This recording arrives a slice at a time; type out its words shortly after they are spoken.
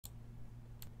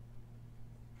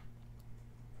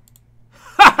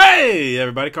Hey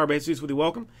everybody, Card Base with you.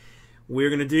 Welcome. We're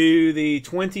going to do the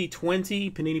 2020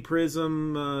 Panini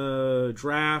Prizm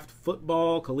Draft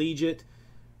Football Collegiate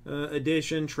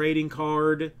Edition Trading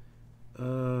Card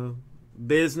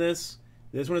business.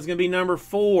 This one is going to be number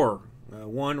 4.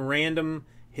 One random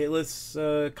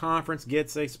hitless conference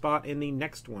gets a spot in the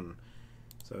next one.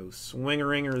 So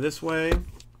swing-a-ringer this way.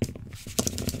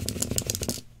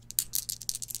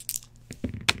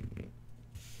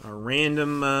 Our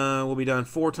random will be done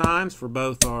 4 times for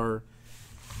both our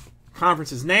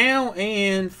conferences now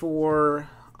and for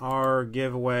our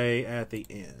giveaway at the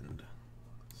end.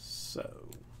 So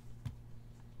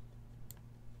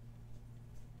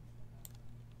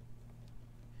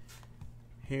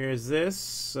here's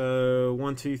this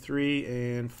 1, 2, 3,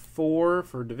 and 4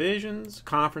 for divisions,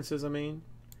 conferences. I mean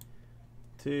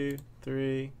 2,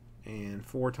 3, and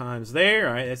 4 times there.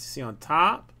 All right, SEC on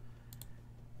top.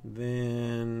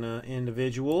 Then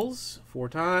individuals 4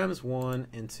 times, 1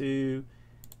 and 2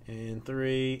 and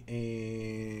 3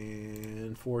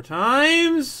 and 4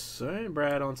 times. All right,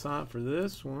 Brad on top for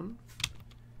this one.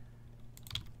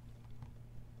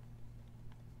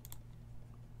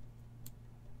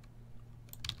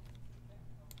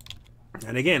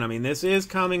 And again, I mean, this is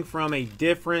coming from a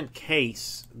different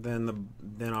case than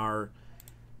our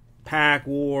Pack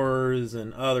Wars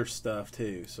and other stuff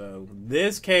too. So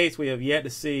this case, we have yet to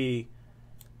see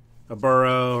a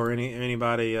Burrow or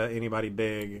anybody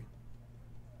big.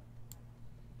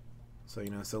 So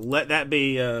so let that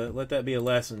be a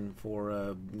lesson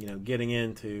for getting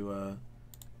into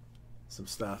some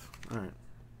stuff. All right.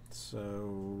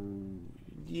 So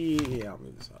yeah, I'll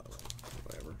move this out of the way.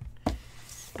 Whatever.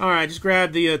 All right, just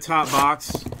grab the top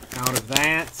box out of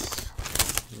that.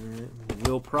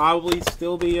 We'll probably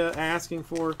still be asking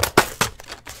for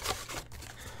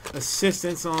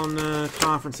assistance on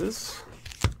conferences.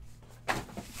 Hang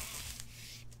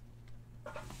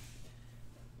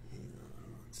on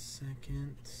 1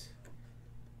 second.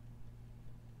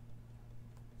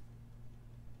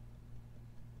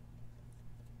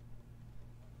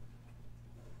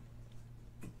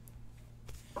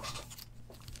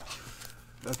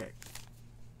 Okay.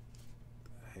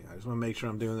 I just want to make sure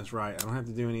I'm doing this right. I don't have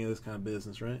to do any of this kind of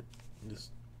business, right?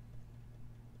 Just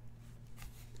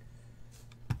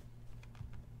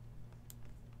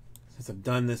since I've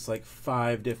done this like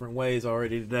 5 different ways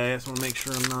already today, I just want to make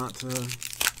sure I'm not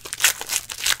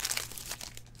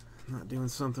doing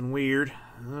something weird.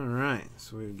 All right,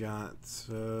 so we've got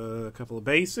a couple of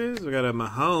bases. We got a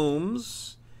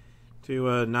Mahomes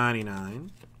to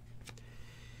 99.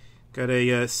 Got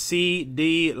a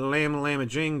C.D. Lama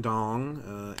Jing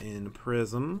Dong in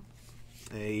Prizm.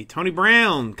 A Tony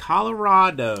Brown,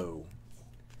 Colorado.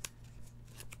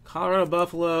 Colorado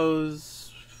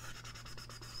Buffaloes.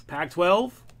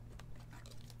 Pac-12.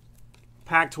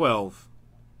 Pac-12.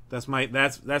 That's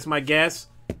my guess.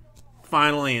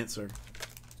 Final answer.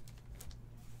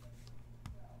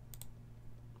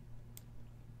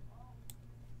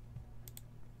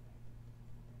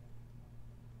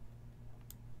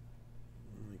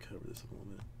 Cover this a little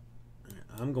bit. Right,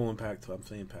 I'm going Pac-12. I'm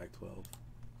saying Pac-12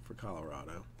 for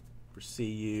Colorado. For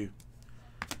CU.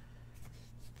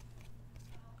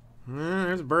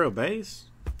 There's a Burrow base.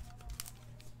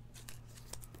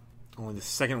 Only the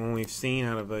second one we've seen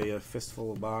out of a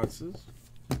fistful of boxes.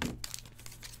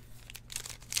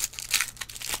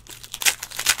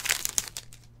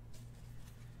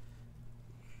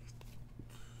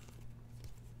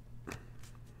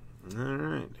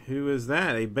 Alright, who is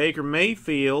that? A Baker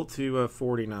Mayfield to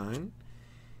 49.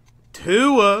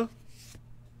 Tua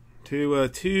to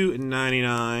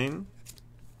 299.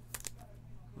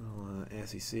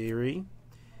 SEC.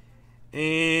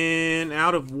 And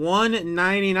out of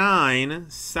 199,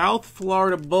 South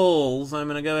Florida Bulls, I'm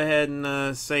going to go ahead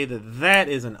and say that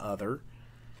is an other.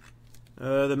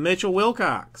 The Mitchell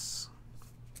Wilcox.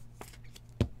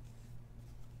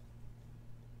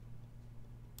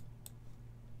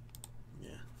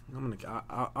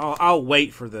 I'll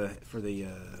wait for the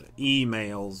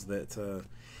emails that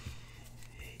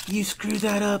you screwed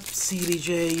that up,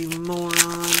 CBJ, you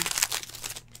moron.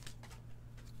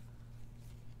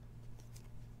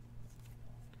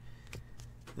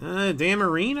 Dan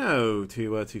Marino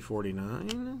to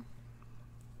 249.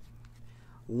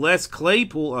 Les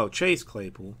Claypool. Oh, Chase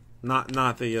Claypool, not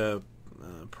the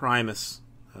Primus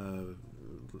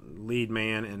lead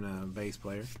man and bass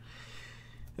player.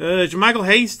 Jermichael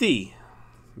Hasty,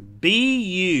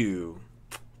 BU.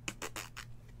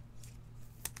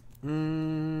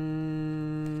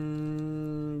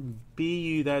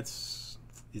 BU.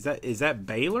 Is that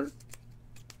Baylor?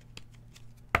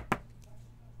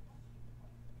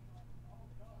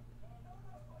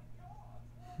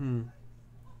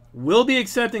 Will be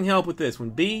accepting help with this one.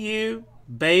 BU,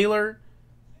 Baylor,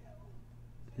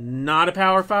 not a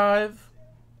Power 5.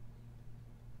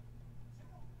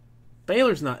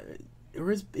 Baylor's not.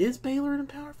 Or is Baylor in a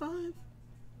Power 5?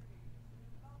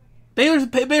 Baylor's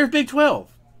Big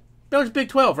 12. Baylor's Big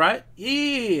 12, right?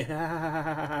 Yeah.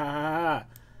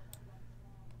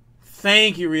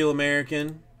 Thank you, Real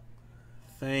American.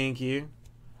 Thank you.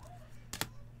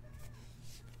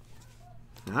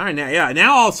 All right,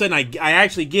 now all of a sudden I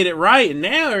actually get it right, and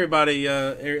now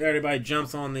everybody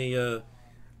jumps on the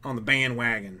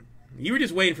bandwagon. You were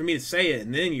just waiting for me to say it,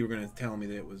 and then you were going to tell me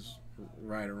that it was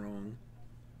right or wrong.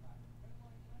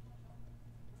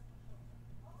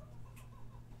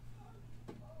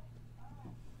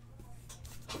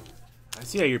 I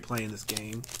see how you're playing this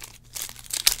game.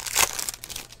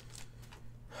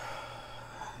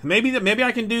 Maybe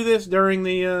I can do this during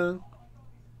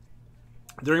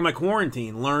my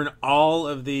quarantine. Learn all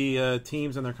of the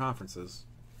teams and their conferences.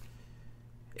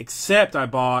 Except I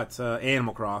bought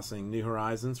Animal Crossing New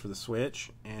Horizons for the Switch,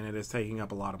 and it is taking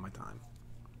up a lot of my time.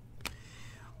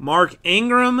 Mark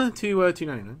Ingram to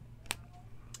 $2.99.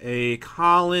 A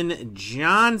Colin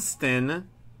Johnston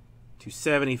to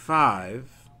 $75.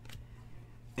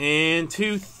 And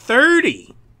to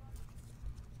 $30.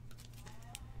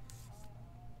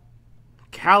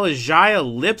 Kalajaya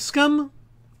Lipscomb.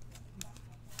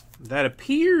 That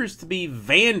appears to be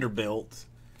Vanderbilt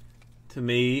to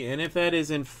me. And if that is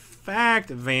in fact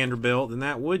Vanderbilt, then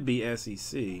that would be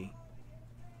SEC.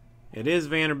 It is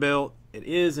Vanderbilt. It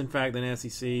is in fact an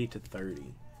SEC to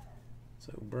 30.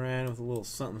 So Brad with a little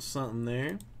something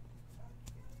there.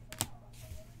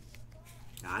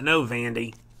 I know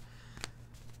Vandy.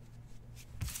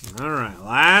 All right,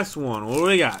 last one. What do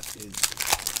we got?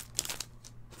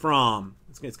 From.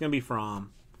 It's going to be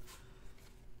from.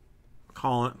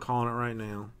 Calling it right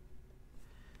now.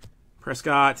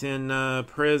 Prescott in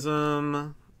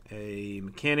Prizm. A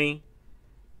McKinney.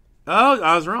 Oh,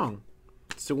 I was wrong.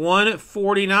 It's to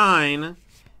 149.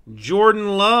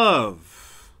 Jordan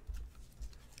Love.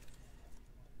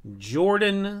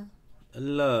 Jordan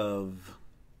Love.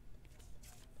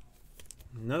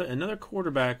 Another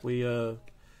quarterback we're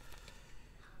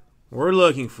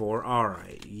looking for. All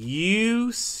right.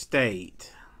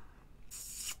 U-State.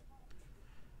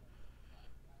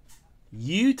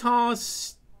 Utah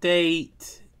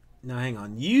State. Now, hang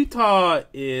on. Utah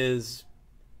is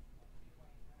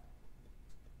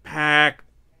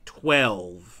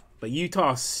Pac-12. But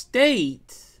Utah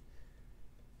State,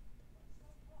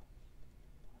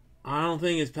 I don't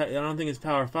think it's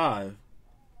Power 5.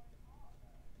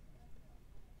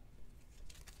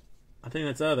 I think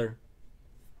that's other.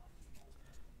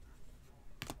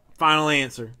 Final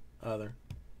answer, other.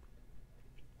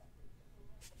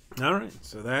 All right,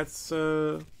 so that's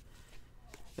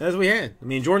as we had. I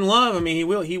mean, Jordan Love. I mean,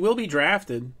 he will be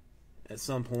drafted at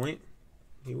some point.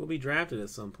 He will be drafted at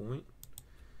some point.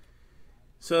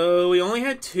 So we only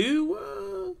had two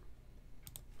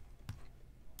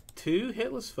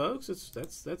hitless folks.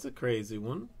 That's a crazy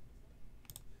one.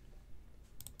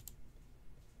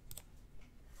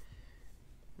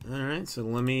 All right, so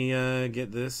let me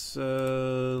get this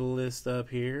list up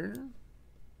here.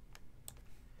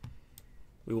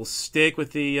 We will stick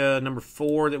with the number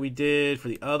 4 that we did for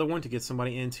the other one to get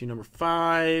somebody into number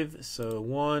 5. So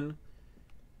 1,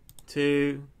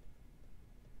 2,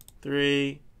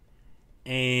 3,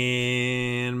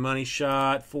 and money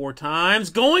shot 4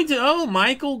 times. Going to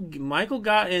Michael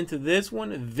got into this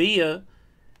one via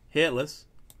hitless.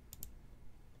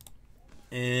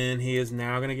 And he is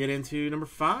now going to get into number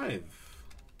 5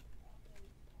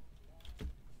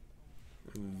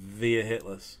 via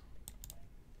hitless.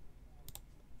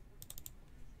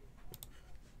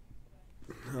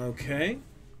 Okay.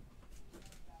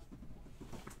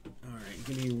 All right,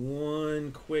 give me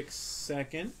one quick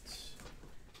second.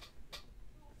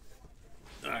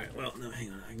 All right, well, no, hang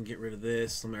on. I can get rid of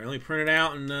this. Let me print it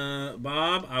out, and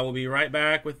Bob, I will be right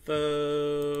back with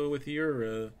your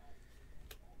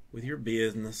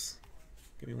business.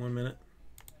 Give me 1 minute.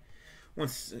 One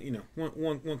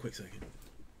quick second.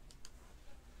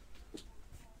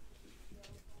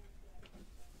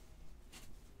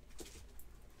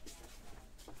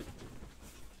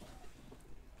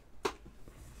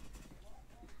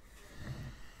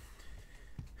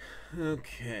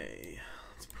 Okay,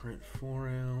 let's print 4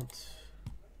 out.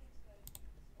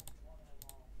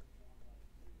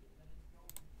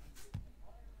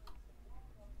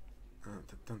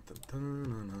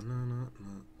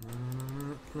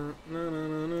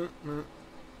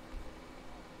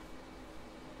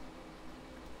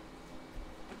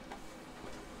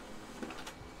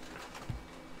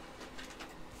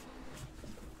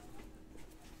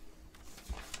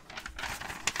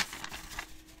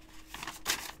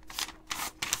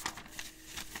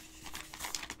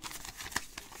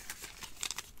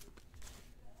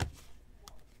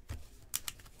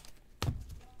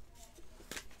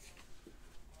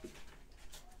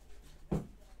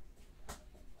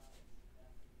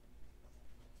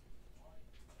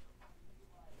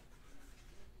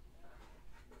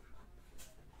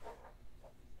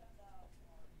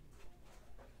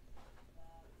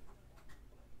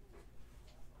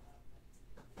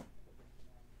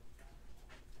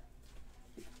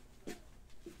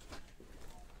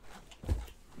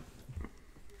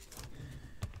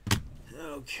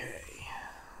 Okay.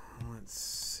 Let's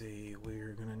see.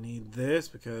 We're going to need this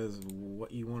because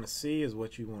what you want to see is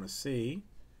what you want to see.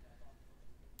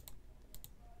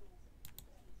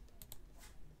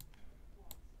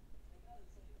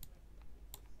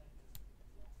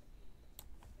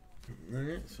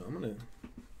 Alright, so I'm going to...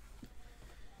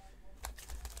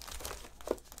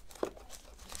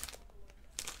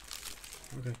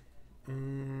 Okay.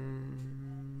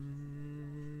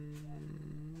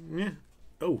 Yeah.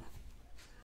 Oh.